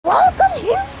Welcome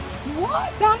here to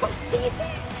Squad Battle Season,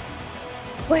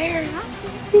 where I'm going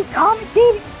to be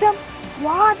commentating some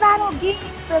Squad Battle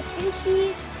games of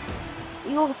fishies.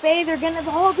 You'll say they're going to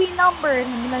all be numbered.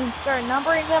 I'm going to start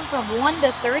numbering them from 1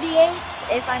 to 38.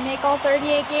 If I make all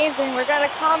 38 games, then we're going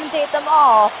to commentate them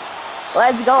all.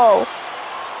 Let's go.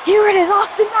 Here it is,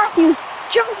 Austin Matthews.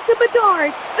 Jumps to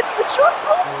Bedard. Bedard shoots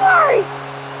scores!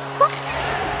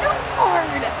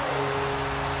 Bedard!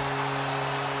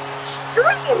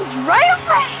 Streams right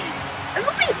away! And the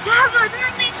Leafs have an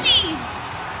early lead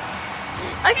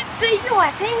against the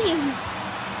UFAs.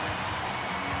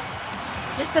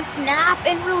 Just a snap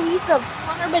and release of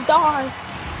Connor Bedard.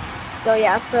 So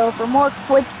yeah, so for more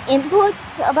quick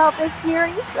inputs about this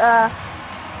series,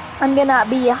 I'm gonna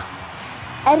be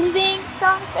editing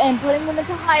stuff and putting them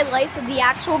into highlights of the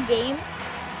actual game.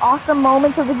 Awesome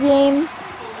moments of the games.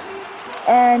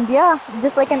 And yeah,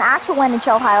 just like an actual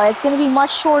NHL highlight, it's going to be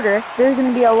much shorter. There's going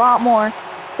to be a lot more.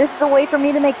 This is a way for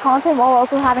me to make content while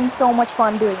also having so much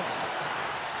fun doing it.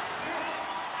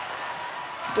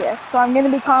 Yeah, so I'm going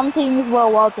to be commentating as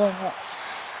well while doing it.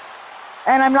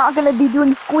 And I'm not going to be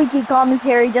doing squeaky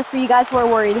commentary just for you guys who are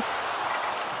worried.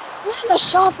 A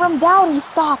shot from Doughty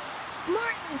stopped.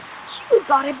 Martin Hughes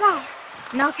got it back.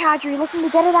 Now Kadri looking to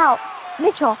get it out.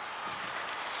 Mitchell.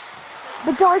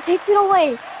 Bedard takes it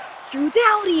away. Through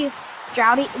Doughty.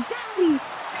 Doughty.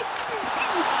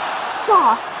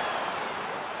 Stopped.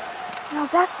 Now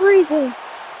Zach Parise.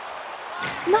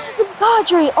 Nazem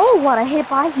Kadri. Oh, what a hit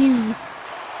by Hughes.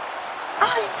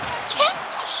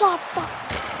 Shot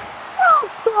stopped. No,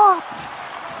 stopped.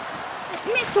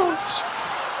 Mitchell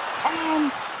shoots and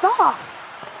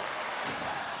stopped.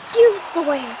 Hughes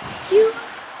away.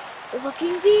 Hughes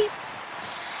looking deep.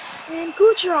 And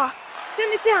Kucherov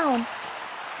send it down.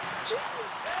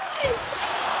 Hughes.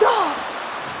 Stop!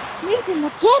 Nathan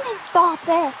McKinnon stop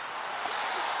there.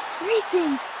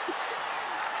 Racing.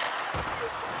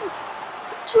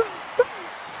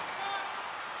 Stopped.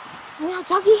 Now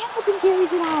Dougie Hamilton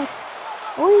carries it out.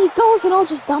 Oh, he goes and I'll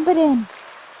just dump it in.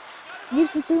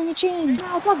 Gibson doing a change.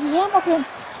 Now Dougie Hamilton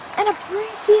and a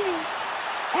break in.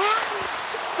 And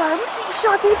these are really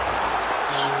shots.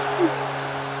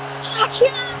 Jack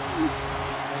Hughes.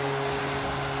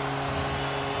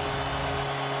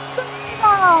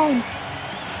 Rebound!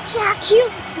 Jack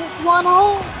Hughes puts one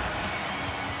home.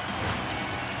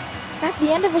 It's at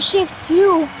the end of a shift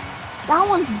too. That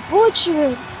one's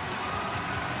butchered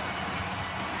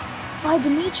by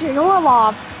Dmitry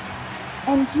Orlov.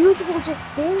 And Hughes will just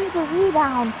bury the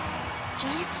rebound.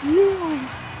 Jack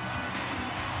Hughes.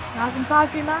 Nazem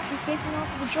Kadri facing off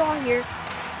the draw here.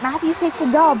 Matthews takes the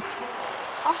dub.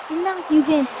 Austin Matthews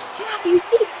in. Matthews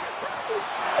takes.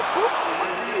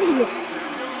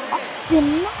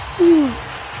 Austin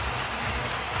Matthews.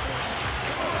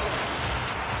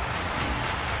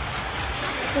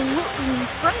 Absolutely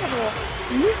incredible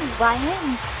move by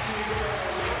him.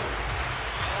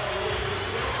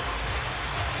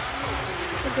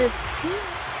 For the team.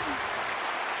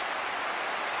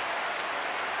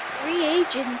 Free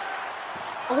agents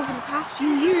over the past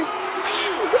few years.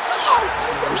 And the dog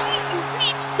is a huge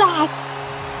shot.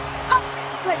 Oh,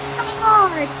 but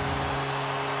hard.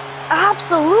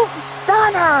 Absolute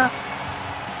stunner!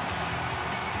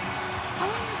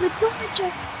 Oh, the door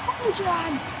just toe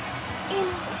drags and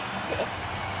makes it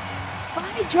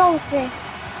by Joseph.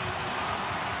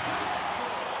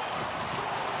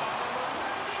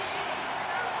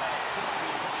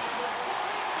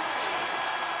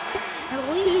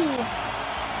 Two.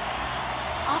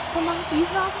 Austin Matthews,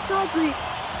 Nazem Kadri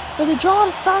for the draw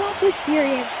to start off this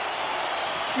period.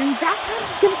 And that time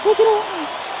is going to take it away.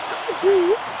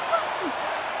 Kadri.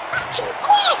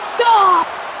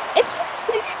 Stopped! It's not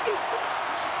going to happen.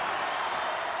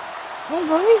 And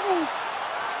where is he?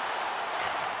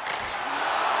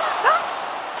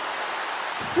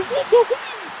 Suzuki goes in.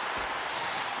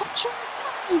 Patrick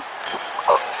drives.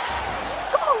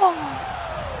 Scores!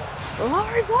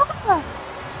 Lars Oka.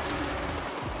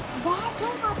 Back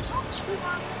on a punch for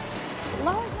that.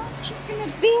 Lars Oka's just going to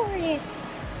bury it.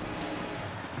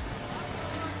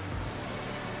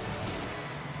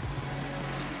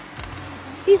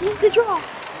 Hughes wins the draw.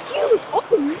 Hughes! Oh,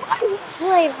 my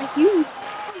play by Hughes.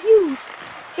 Hughes.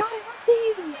 Got it up to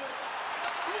Hughes.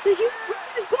 There's the Hughes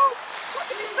running his ball.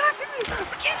 Looking in the back there.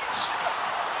 McKinnon shoots.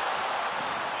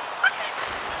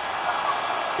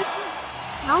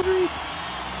 Calgary's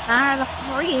the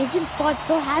free agent squad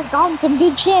still has gotten some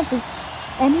good chances.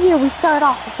 And here we start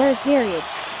off the third period.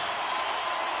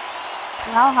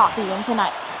 Our hockey game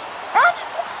tonight.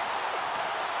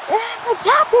 And a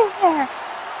tap in there.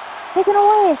 Taken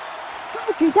away.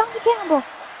 Kadri down to Campbell.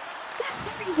 Zach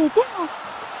brings it down.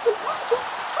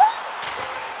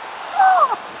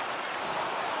 Stopped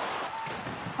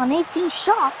on 18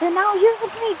 shots, and now here's a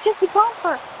great Jesse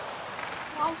Comfort.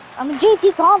 Well, I mean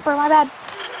JT Comfort, my bad.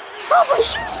 Oh my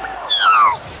goodness!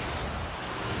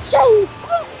 JT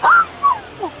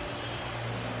Comfort!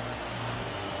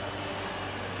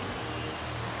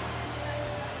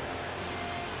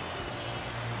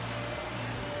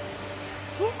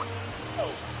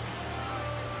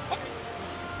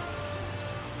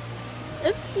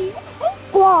 The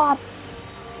squad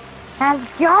has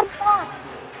got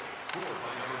nuts.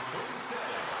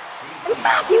 And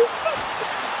Matthews takes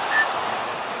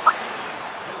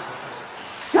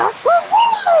just for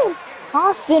one.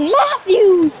 Austin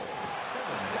Matthews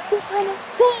with an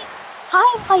insane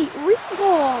highlight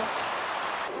reel.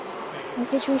 In a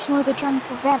situation where they're trying to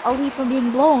prevent a lead from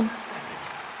being blown.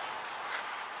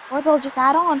 Or they'll just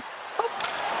add on.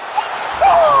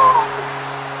 Scores!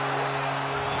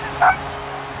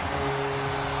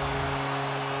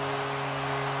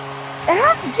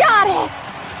 Has got it!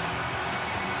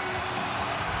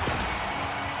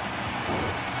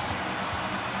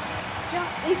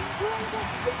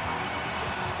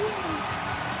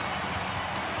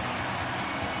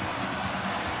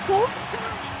 So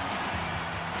fast!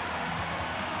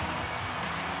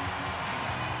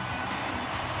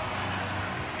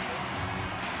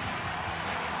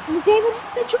 David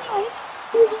with the drive.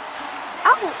 He's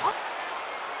out.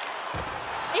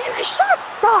 And a shot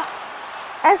stopped.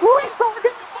 As Lewis over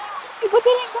gets the ball with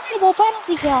an incredible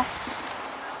penalty kill.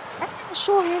 And a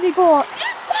short-handed goal.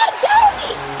 And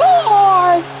Downey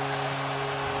scores!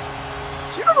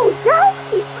 Drew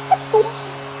Downey flips one.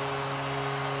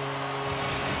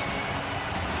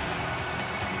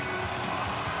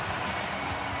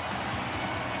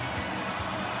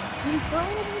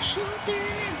 Incredible shot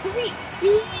there. Great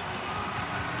feed.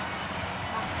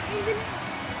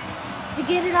 To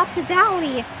get it up to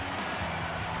Downey.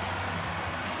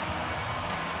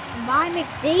 By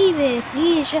McDavid,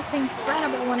 he is just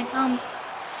incredible when it comes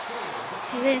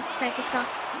to this type of stuff.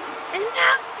 And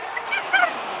now,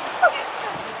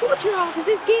 watch it all, because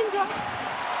this game's on.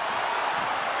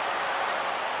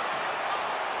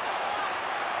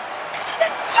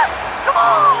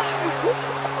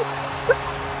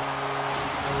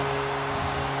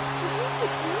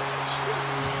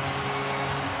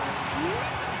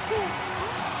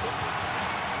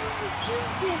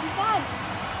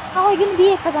 Probably gonna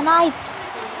be it for the night.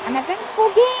 An eventful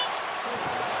game.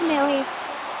 Definitely.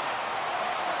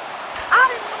 I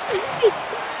don't know.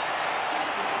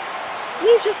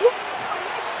 He's just looking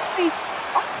for the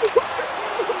always going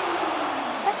for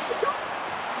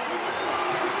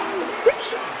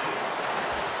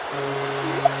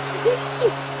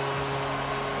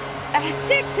a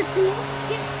 6-2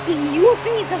 against the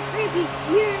UFAs of previous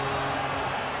years.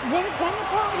 They're gonna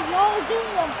party all day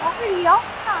and party all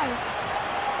night.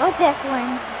 With this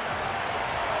one,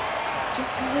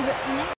 just a little bit